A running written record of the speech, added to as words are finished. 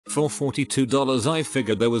For $42 I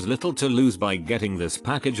figured there was little to lose by getting this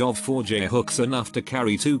package of 4 J-hooks, enough to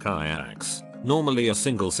carry 2 kayaks. Normally a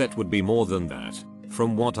single set would be more than that.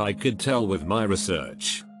 From what I could tell with my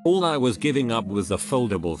research, all I was giving up was the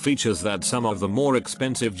foldable features that some of the more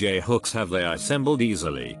expensive J-hooks have. They assembled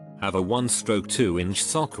easily, have a 1-stroke 2-inch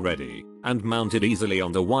sock ready, and mounted easily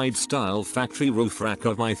on the wide style factory roof rack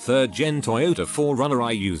of my 3rd gen Toyota 4Runner.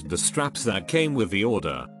 I used the straps that came with the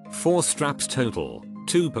order, 4 straps total,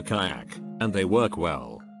 2 per kayak, and they work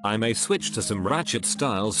well. I may switch to some ratchet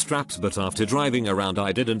style straps, but after driving around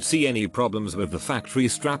I didn't see any problems with the factory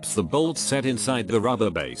straps. The bolts set inside the rubber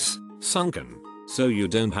base, sunken, so you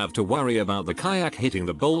don't have to worry about the kayak hitting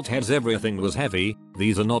the bolt heads. Everything was heavy.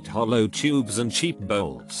 These are not hollow tubes and cheap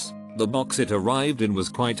bolts. The box it arrived in was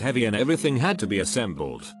quite heavy and everything had to be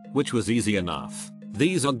assembled, which was easy enough.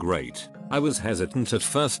 These are great. I was hesitant at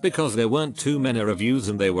first because there weren't too many reviews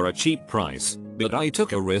and they were a cheap price, but I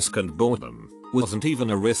took a risk and bought them. Wasn't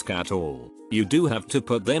even a risk at all. You do have to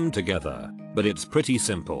put them together, but it's pretty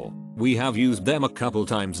simple. We have used them a couple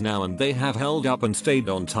times now and they have held up and stayed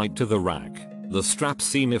on tight to the rack. The straps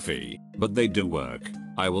seem iffy, but they do work.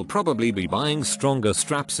 I will probably be buying stronger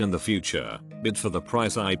straps in the future, but for the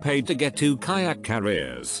price I paid to get 2 kayak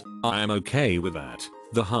carriers, I am okay with that.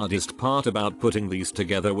 The hardest part about putting these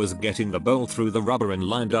together was getting the bolt through the rubber and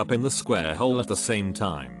lined up in the square hole at the same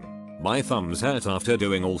time. My thumbs hurt after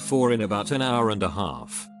doing all 4 in about an hour and a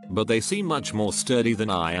half, but they seem much more sturdy than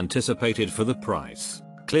I anticipated for the price.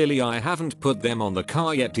 Clearly I haven't put them on the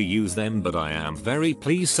car yet to use them, but I am very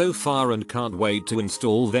pleased so far and can't wait to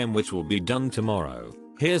install them, which will be done tomorrow.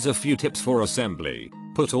 Here's a few tips for assembly.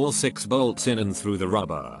 Put all 6 bolts in and through the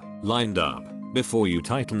rubber, lined up, before you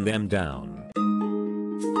tighten them down.